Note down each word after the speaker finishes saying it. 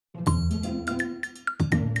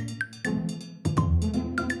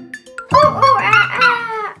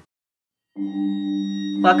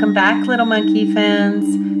Welcome back, little monkey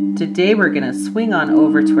fans. Today we're going to swing on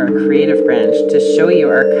over to our creative branch to show you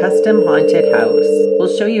our custom haunted house.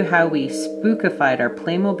 We'll show you how we spookified our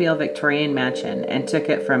Playmobil Victorian Mansion and took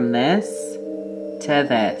it from this to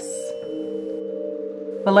this.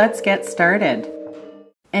 Well, let's get started.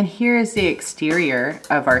 And here is the exterior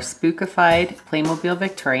of our spookified Playmobil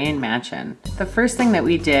Victorian Mansion. The first thing that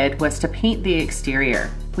we did was to paint the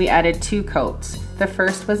exterior. We added 2 coats. The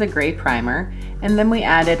first was a gray primer, and then we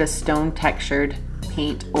added a stone textured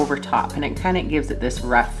paint over top, and it kind of gives it this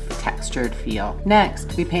rough textured feel.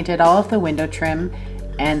 Next, we painted all of the window trim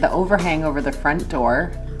and the overhang over the front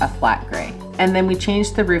door a flat gray. And then we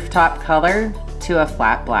changed the rooftop color to a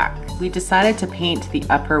flat black. We decided to paint the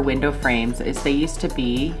upper window frames as they used to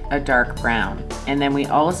be a dark brown. And then we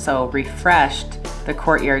also refreshed the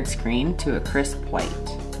courtyard screen to a crisp white.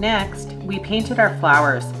 Next, we painted our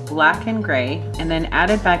flowers black and gray and then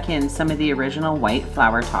added back in some of the original white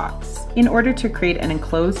flower tops. In order to create an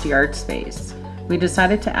enclosed yard space, we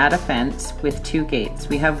decided to add a fence with 2 gates.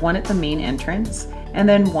 We have one at the main entrance and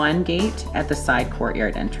then 1 gate at the side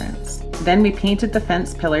courtyard entrance. Then we painted the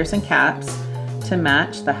fence pillars and caps to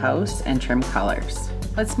match the house and trim colors.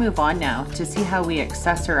 Let's move on now to see how we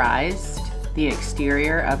accessorized the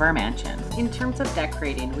exterior of our mansion. In terms of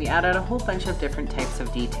decorating, we added a whole bunch of different types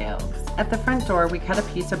of details. At the front door, we cut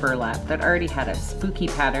a piece of burlap that already had a spooky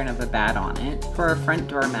pattern of a bat on it for our front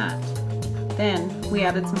door mat. Then we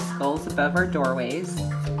added some skulls above our doorways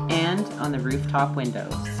and on the rooftop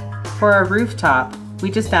windows. For our rooftop,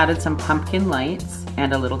 we just added some pumpkin lights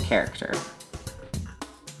and a little character.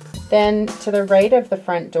 Then to the right of the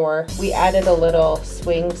front door, we added a little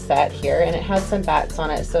swing set here, and it has some bats on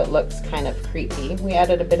it, so it looks kind of creepy. We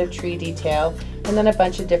added a bit of tree detail and then a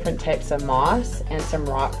bunch of different types of moss and some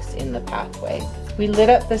rocks in the pathway. We lit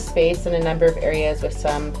up the space in a number of areas with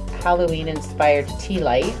some Halloween-inspired tea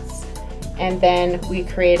lights, and then we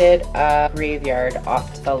created a graveyard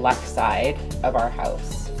off to the left side of our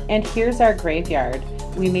house. And here's our graveyard.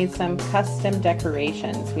 We made some custom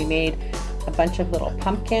decorations. We made a bunch of little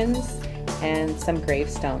pumpkins and some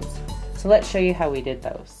gravestones. So let's show you how we did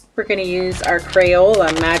those. We're going to use our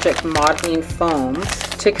Crayola Magic Modeling Foam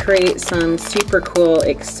to create some super cool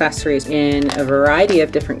accessories in a variety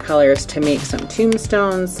of different colors to make some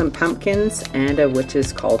tombstones, some pumpkins, and a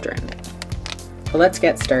witch's cauldron. So let's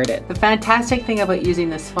get started. The fantastic thing about using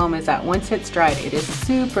this foam is that once it's dried, it is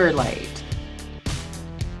super light.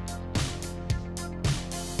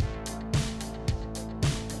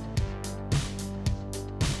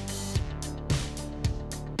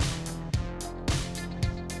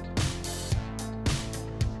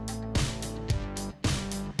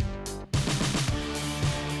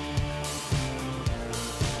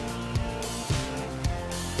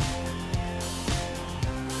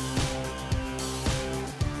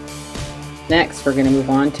 Next, we're going to move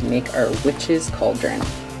on to make our witch's cauldron.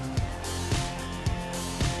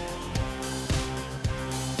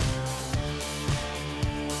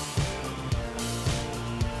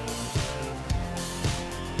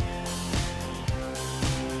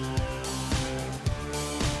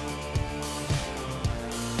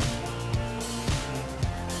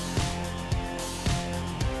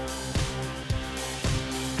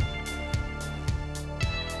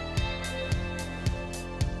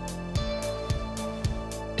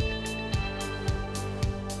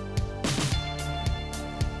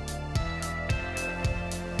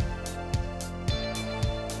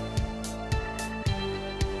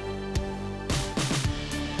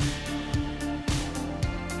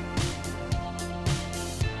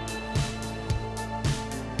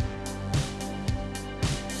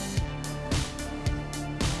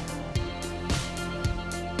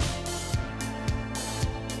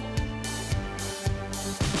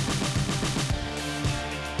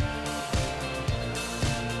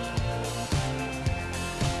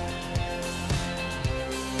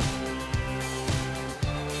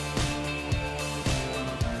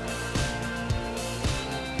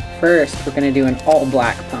 First, we're going to do an all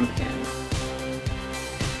black pumpkin.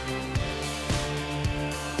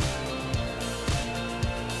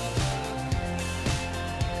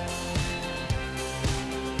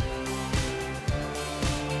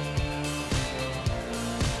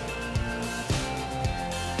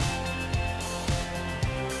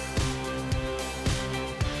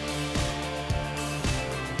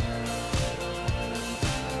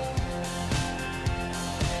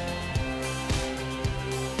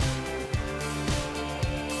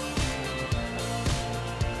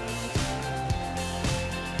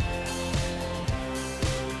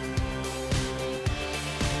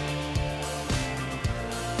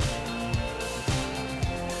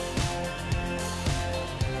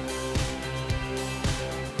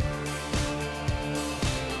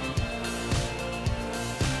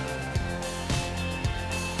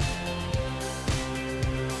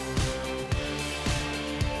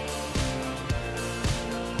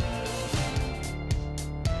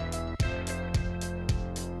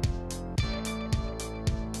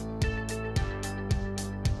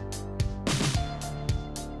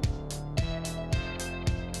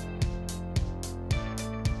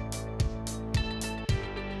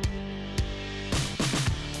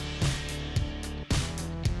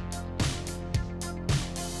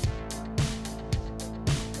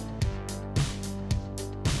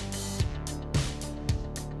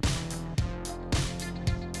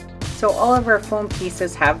 So all of our foam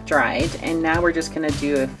pieces have dried, and now we're just going to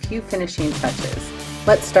do a few finishing touches.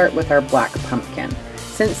 Let's start with our black pumpkin.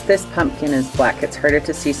 Since this pumpkin is black, it's harder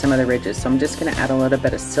to see some of the ridges, so I'm just going to add a little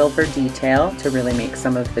bit of silver detail to really make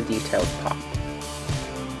some of the details pop.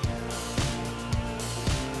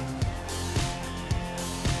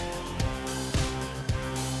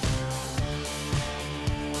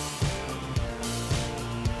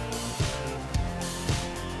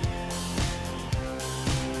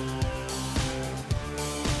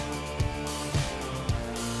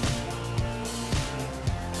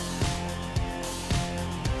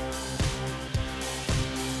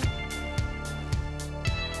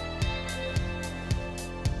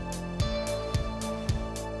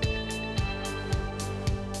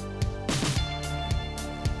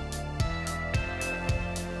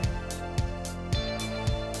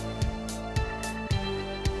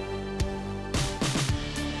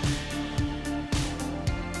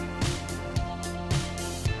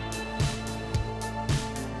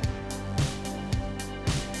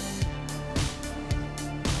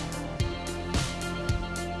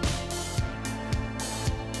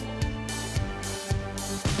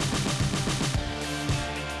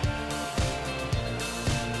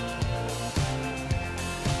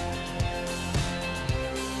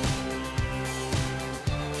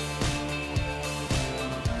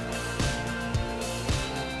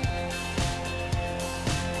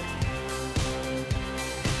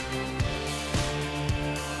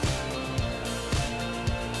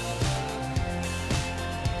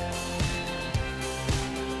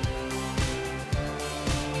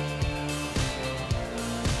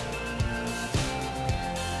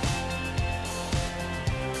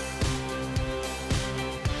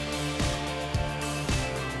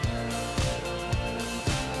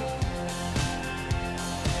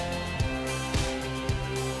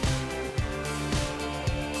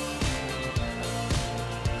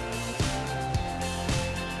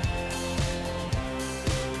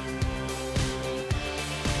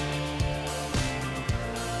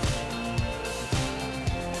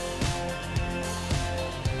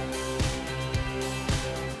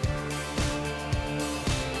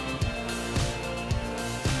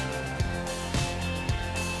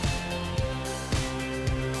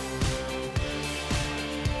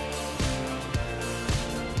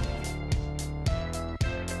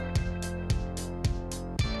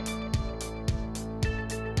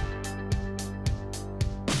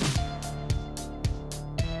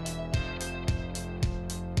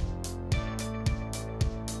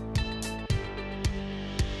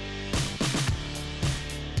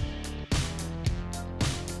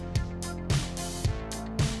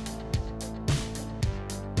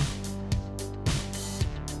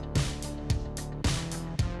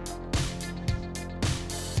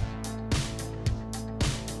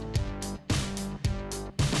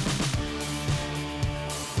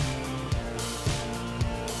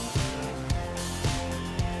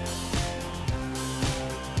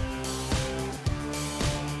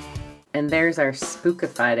 And there's our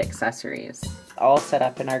spookified accessories, all set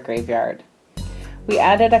up in our graveyard. We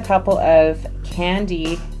added a couple of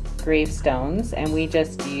candy gravestones, and we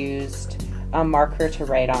just used a marker to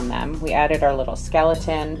write on them. We added our little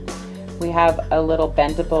skeleton. We have a little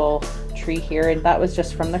bendable tree here, and that was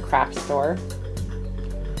just from the craft store.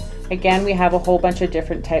 Again, we have a whole bunch of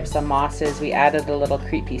different types of mosses. We added a little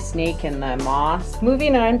creepy snake in the moss.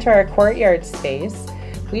 Moving on to our courtyard space,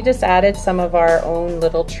 we just added some of our own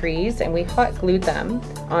little trees, and we hot glued them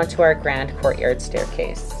onto our grand courtyard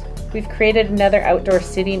staircase. We've created another outdoor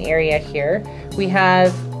sitting area here. We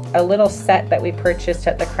have a little set that we purchased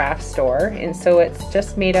at the craft store, and so it's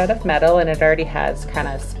just made out of metal, and it already has kind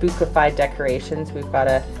of spookified decorations. We've got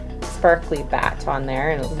a sparkly bat on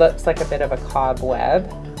there, and it looks like a bit of a cobweb,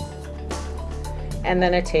 and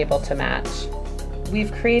then a table to match.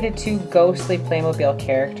 We've created two ghostly Playmobil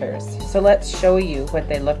characters, so let's show you what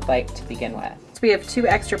they look like to begin with. So we have two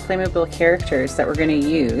extra Playmobil characters that we're going to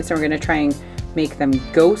use, and we're going to try and make them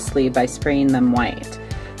ghostly by spraying them white.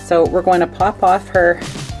 So we're going to pop off her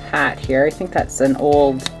hat here. I think that's an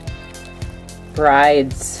old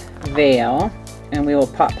bride's veil, and we will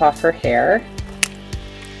pop off her hair,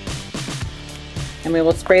 and we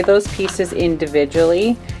will spray those pieces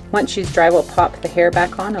individually. Once she's dry, we'll pop the hair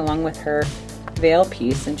back on along with her veil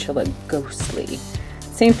piece, and she'll look ghostly.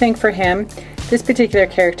 Same thing for him. This particular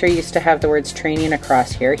character used to have the words training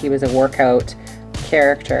across here. He was a workout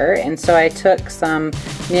character, and so I took some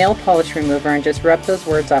nail polish remover and just rubbed those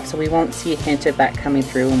words off so we won't see a hint of that coming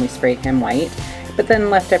through when we spray him white, but then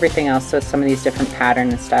left everything else, so some of these different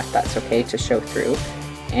patterns and stuff, that's okay to show through.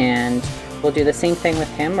 And we'll do the same thing with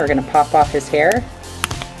him. We're going to pop off his hair,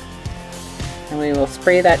 And we will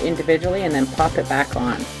spray that individually and then pop it back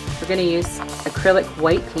on. We're going to use acrylic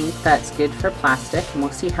white paint that's good for plastic, and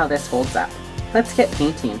we'll see how this holds up. Let's get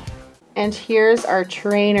painting. And here's our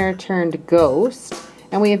trainer turned ghost,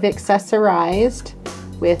 and we have accessorized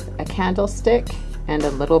with a candlestick and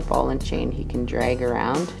a little ball and chain he can drag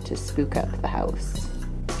around to spook up the house.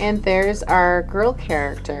 And there's our girl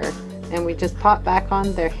character, and we just popped back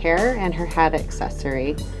on their hair and her hat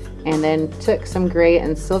accessory, and then took some gray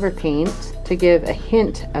and silver paint to give a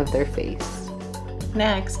hint of their face.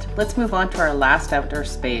 Next, let's move on to our last outdoor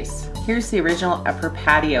space. Here's the original upper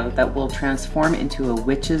patio that will transform into a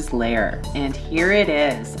witch's lair. And here it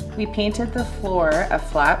is. We painted the floor a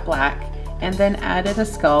flat black and then added a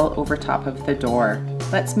skull over top of the door.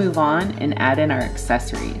 Let's move on and add in our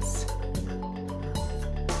accessories.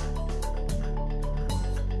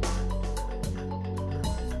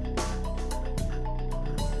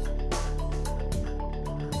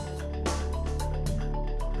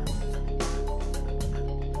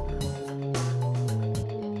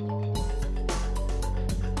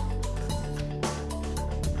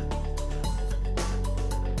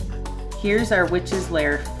 Here's our witch's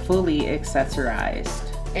lair fully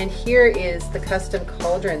accessorized. And here is the custom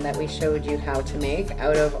cauldron that we showed you how to make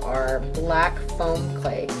out of our black foam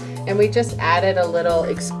clay. And we just added a little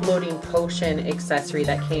exploding potion accessory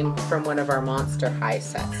that came from one of our Monster High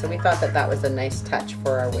sets. So we thought that that was a nice touch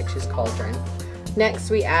for our witch's cauldron.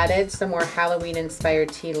 Next, we added some more Halloween inspired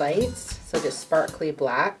tea lights. So just sparkly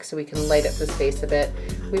black so we can light up the space a bit.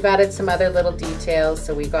 We've added some other little details.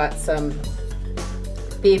 So we got some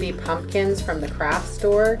baby pumpkins from the craft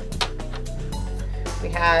store. We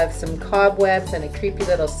have some cobwebs and a creepy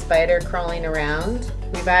little spider crawling around.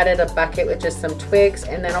 We've added a bucket with just some twigs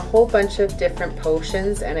and then a whole bunch of different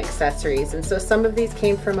potions and accessories. And so some of these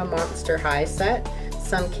came from a Monster High set,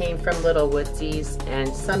 some came from Little Woodsies, and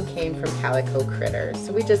some came from Calico Critters.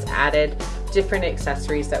 So we just added different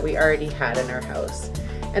accessories that we already had in our house.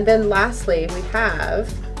 And then lastly, we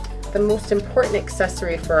have the most important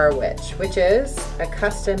accessory for our witch, which is a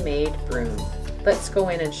custom-made broom. Let's go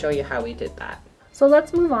in and show you how we did that. So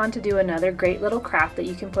let's move on to do another great little craft that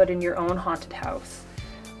you can put in your own haunted house.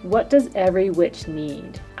 What does every witch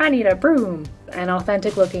need? I need a broom, an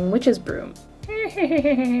authentic looking witch's broom.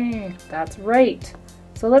 That's right.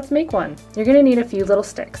 So let's make one. You're gonna need a few little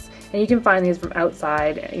sticks, and you can find these from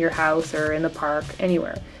outside your house or in the park,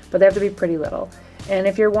 anywhere, but they have to be pretty little. And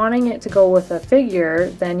if you're wanting it to go with a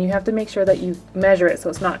figure, then you have to make sure that you measure it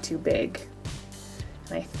so it's not too big.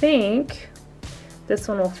 And I think this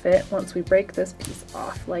one will fit once we break this piece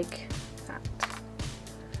off like that.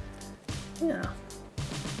 Yeah,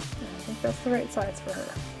 I think that's the right size for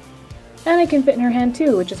her. And it can fit in her hand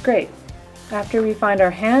too, which is great. After we find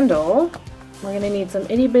our handle, we're gonna need some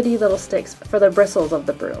itty bitty little sticks for the bristles of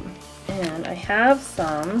the broom. And I have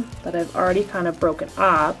some that I've already kind of broken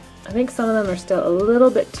up. I think some of them are still a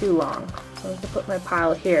little bit too long. So I'm going to put my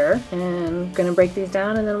pile here and I'm going to break these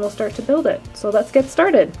down and then we'll start to build it. So let's get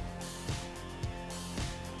started.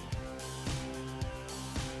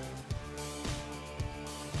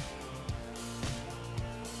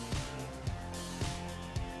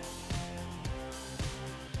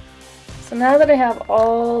 So now that I have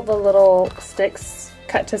all the little sticks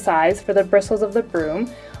cut to size for the bristles of the broom,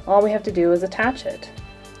 all we have to do is attach it.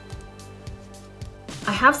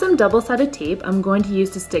 I have some double-sided tape I'm going to use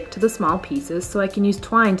to stick to the small pieces so I can use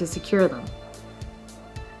twine to secure them.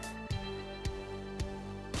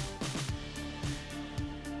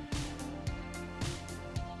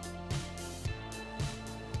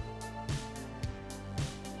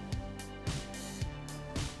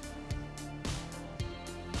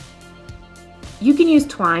 You can use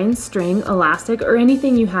twine, string, elastic, or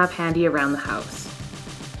anything you have handy around the house.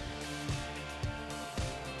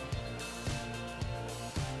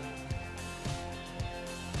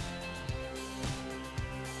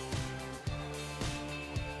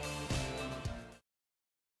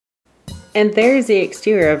 And there's the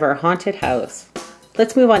exterior of our haunted house.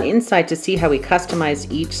 Let's move on inside to see how we customized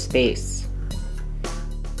each space.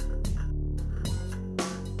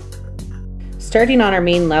 Starting on our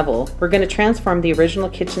main level, we're going to transform the original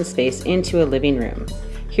kitchen space into a living room.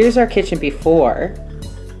 Here's our kitchen before,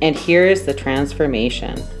 and here's the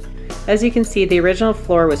transformation. As you can see, the original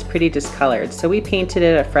floor was pretty discolored, so we painted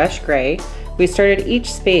it a fresh gray. We started each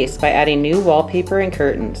space by adding new wallpaper and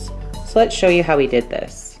curtains. So let's show you how we did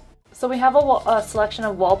this. So we have a selection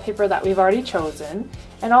of wallpaper that we've already chosen,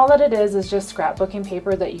 and all that it is just scrapbooking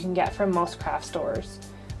paper that you can get from most craft stores.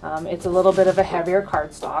 It's a little bit of a heavier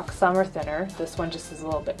cardstock, some are thinner, this one just is a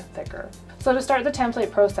little bit thicker. So to start the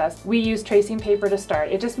template process, we used tracing paper to start.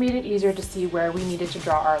 It just made it easier to see where we needed to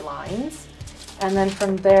draw our lines. And then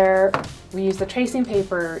from there, we use the tracing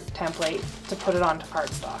paper template to put it onto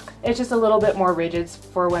cardstock. It's just a little bit more rigid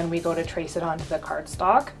for when we go to trace it onto the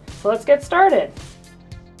cardstock. So let's get started.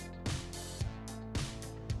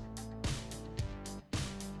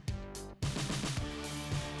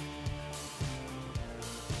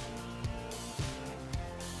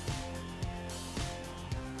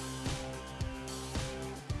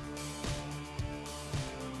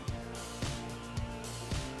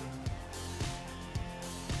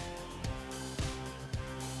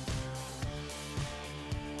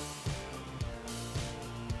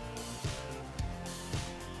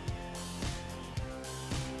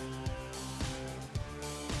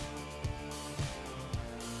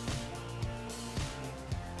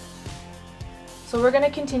 So we're going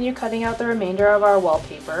to continue cutting out the remainder of our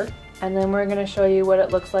wallpaper, and then we're going to show you what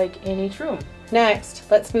it looks like in each room. Next,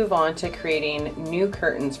 let's move on to creating new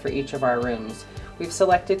curtains for each of our rooms. We've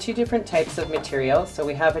selected 2 different types of material. So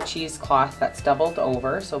we have a cheesecloth that's doubled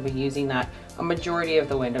over, so we'll be using that a majority of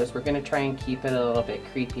the windows. We're going to try and keep it a little bit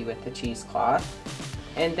creepy with the cheesecloth.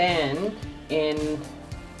 And then in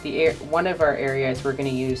one of our areas, we're going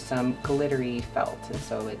to use some glittery felt, and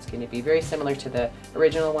so it's going to be very similar to the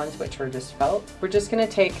original ones, which were just felt. We're just going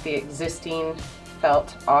to take the existing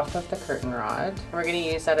felt off of the curtain rod, and we're going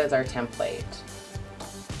to use that as our template.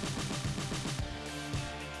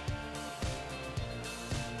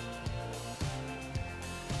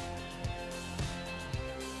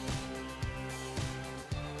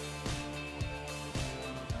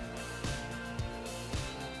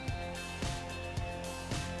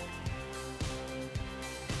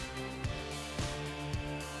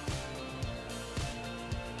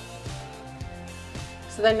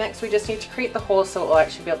 So then next we just need to create the hole so it will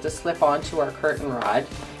actually be able to slip onto our curtain rod.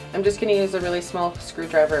 I'm just going to use a really small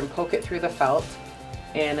screwdriver and poke it through the felt.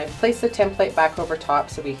 And I've placed the template back over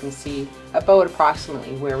top so we can see about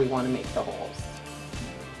approximately where we want to make the holes.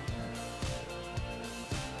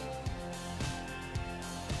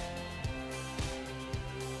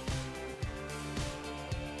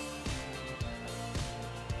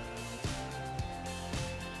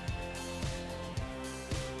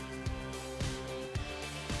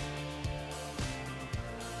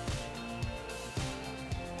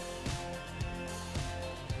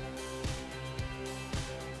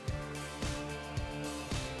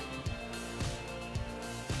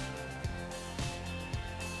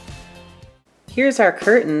 Here's our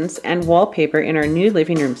curtains and wallpaper in our new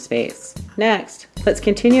living room space. Next, let's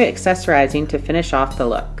continue accessorizing to finish off the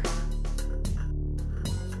look.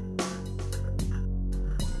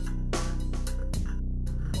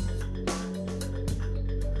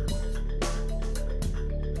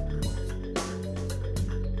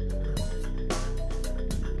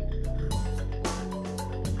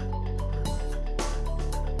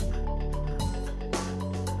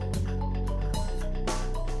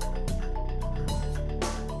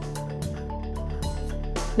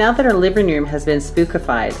 Now that our living room has been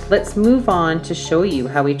spookified, let's move on to show you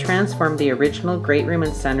how we transformed the original great room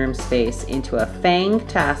and sunroom space into a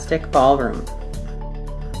fang-tastic ballroom.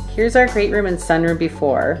 Here's our great room and sunroom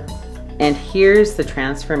before, and here's the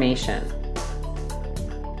transformation.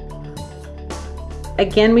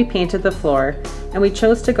 Again, we painted the floor, and we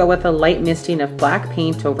chose to go with a light misting of black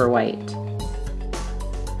paint over white.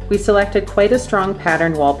 We selected quite a strong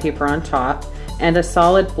pattern wallpaper on top and a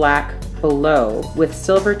solid black below with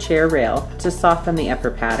silver chair rail to soften the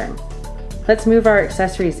upper pattern. Let's move our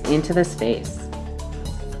accessories into the space.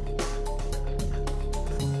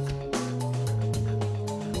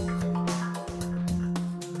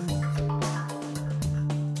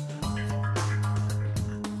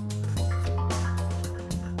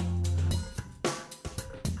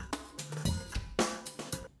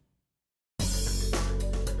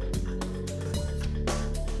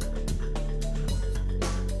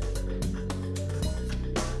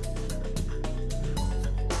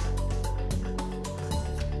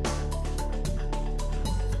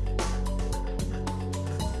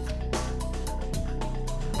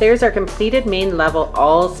 There's our completed main level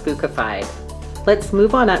all spookified. Let's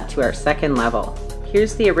move on up to our second level.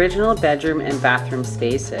 Here's the original bedroom and bathroom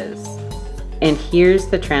spaces. And here's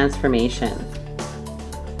the transformation.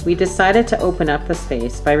 We decided to open up the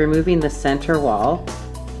space by removing the center wall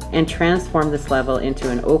and transform this level into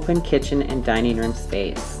an open kitchen and dining room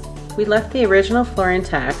space. We left the original floor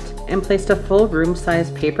intact and placed a full room-size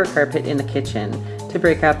paper carpet in the kitchen to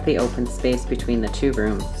break up the open space between the 2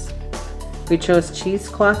 rooms. We chose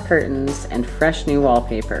cheesecloth curtains and fresh new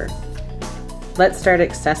wallpaper. Let's start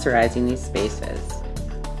accessorizing these spaces.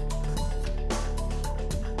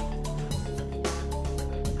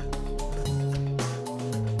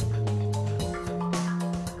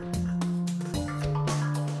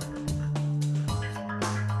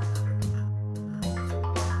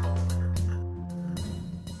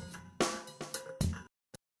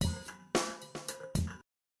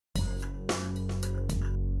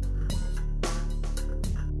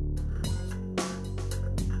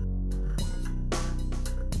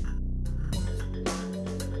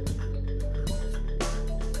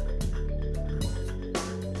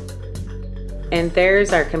 And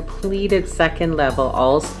there's our completed second level,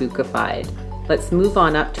 all spookified. Let's move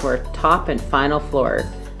on up to our top and final floor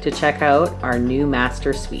to check out our new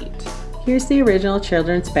master suite. Here's the original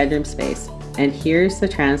children's bedroom space, and here's the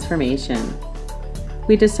transformation.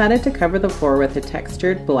 We decided to cover the floor with a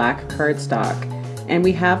textured black cardstock, and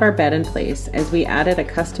we have our bed in place as we added a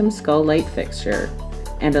custom skull light fixture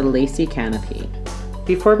and a lacy canopy.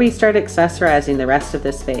 Before we start accessorizing the rest of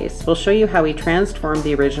the space, we'll show you how we transformed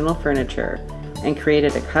the original furniture and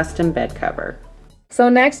created a custom bed cover. So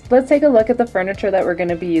next, let's take a look at the furniture that we're going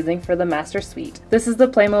to be using for the master suite. This is the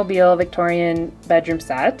Playmobil Victorian bedroom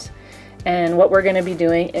set, and what we're going to be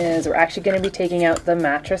doing is we're actually going to be taking out the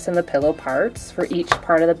mattress and the pillow parts for each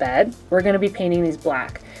part of the bed. We're going to be painting these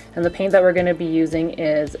black, and the paint that we're going to be using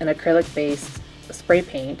is an acrylic based spray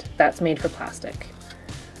paint that's made for plastic.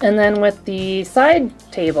 And then with the side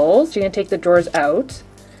tables, you're going to take the drawers out.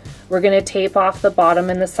 We're going to tape off the bottom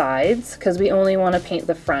and the sides because we only want to paint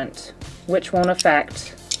the front, which won't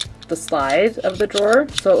affect the slide of the drawer,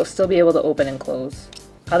 so it will still be able to open and close.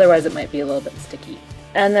 Otherwise it might be a little bit sticky.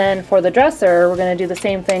 And then for the dresser, we're going to do the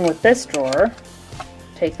same thing with this drawer.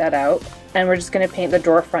 Take that out, and we're just going to paint the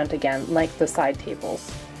drawer front again, like the side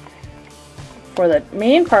tables. For the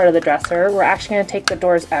main part of the dresser, we're actually going to take the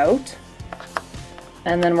doors out,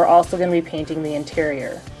 and then we're also going to be painting the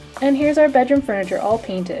interior. And here's our bedroom furniture all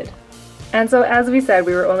painted. And so as we said,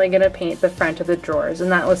 we were only going to paint the front of the drawers,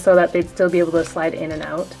 and that was so that they'd still be able to slide in and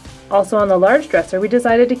out. Also on the large dresser, we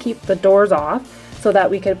decided to keep the doors off so that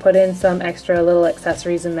we could put in some extra little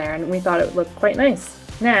accessories in there, and we thought it would look quite nice.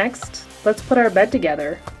 Next, let's put our bed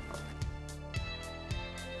together.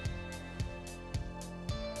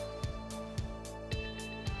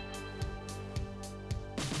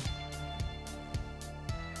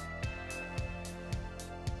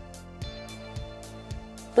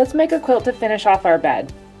 Let's make a quilt to finish off our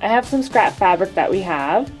bed. I have some scrap fabric that we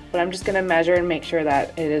have, but I'm just going to measure and make sure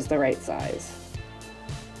that it is the right size.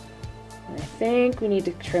 And I think we need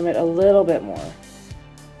to trim it a little bit more.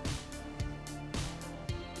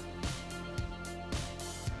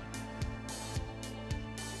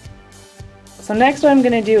 So next what I'm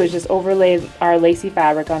going to do is just overlay our lacy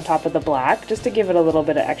fabric on top of the black, just to give it a little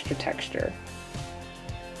bit of extra texture.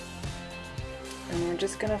 And we're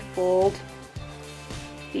just going to fold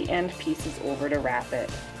the end pieces over to wrap it.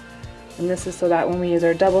 And this is so that when we use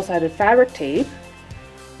our double-sided fabric tape,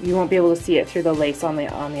 you won't be able to see it through the lace on the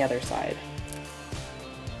other side.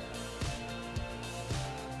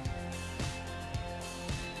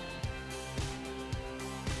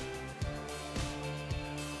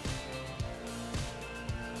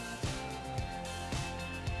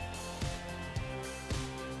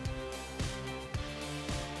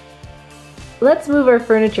 Let's move our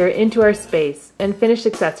furniture into our space and finish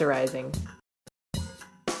accessorizing.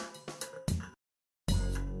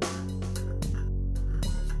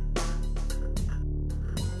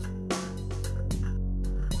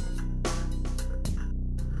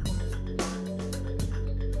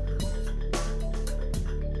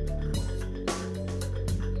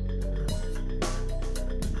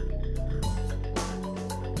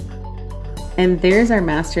 And there's our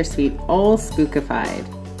master suite all spookified.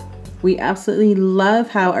 We absolutely love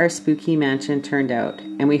how our spooky mansion turned out,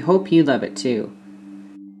 and we hope you love it too.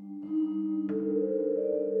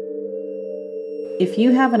 If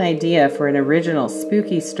you have an idea for an original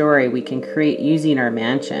spooky story we can create using our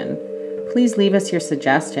mansion, please leave us your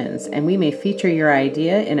suggestions and we may feature your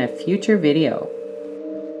idea in a future video.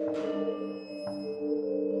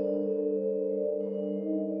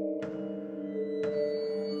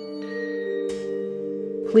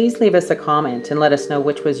 Please leave us a comment and let us know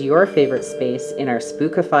which was your favorite space in our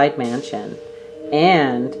spookified mansion.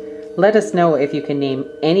 And let us know if you can name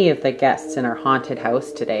any of the guests in our haunted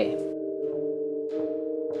house today.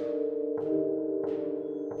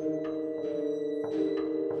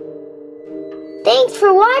 Thanks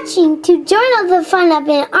for watching. To join all the fun up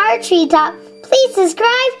in our treetop, please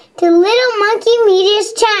subscribe to Little Monkey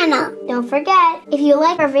Media's channel. Don't forget, if you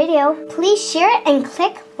like our video, please share it and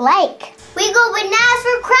click like. We go bananas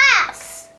for crafts!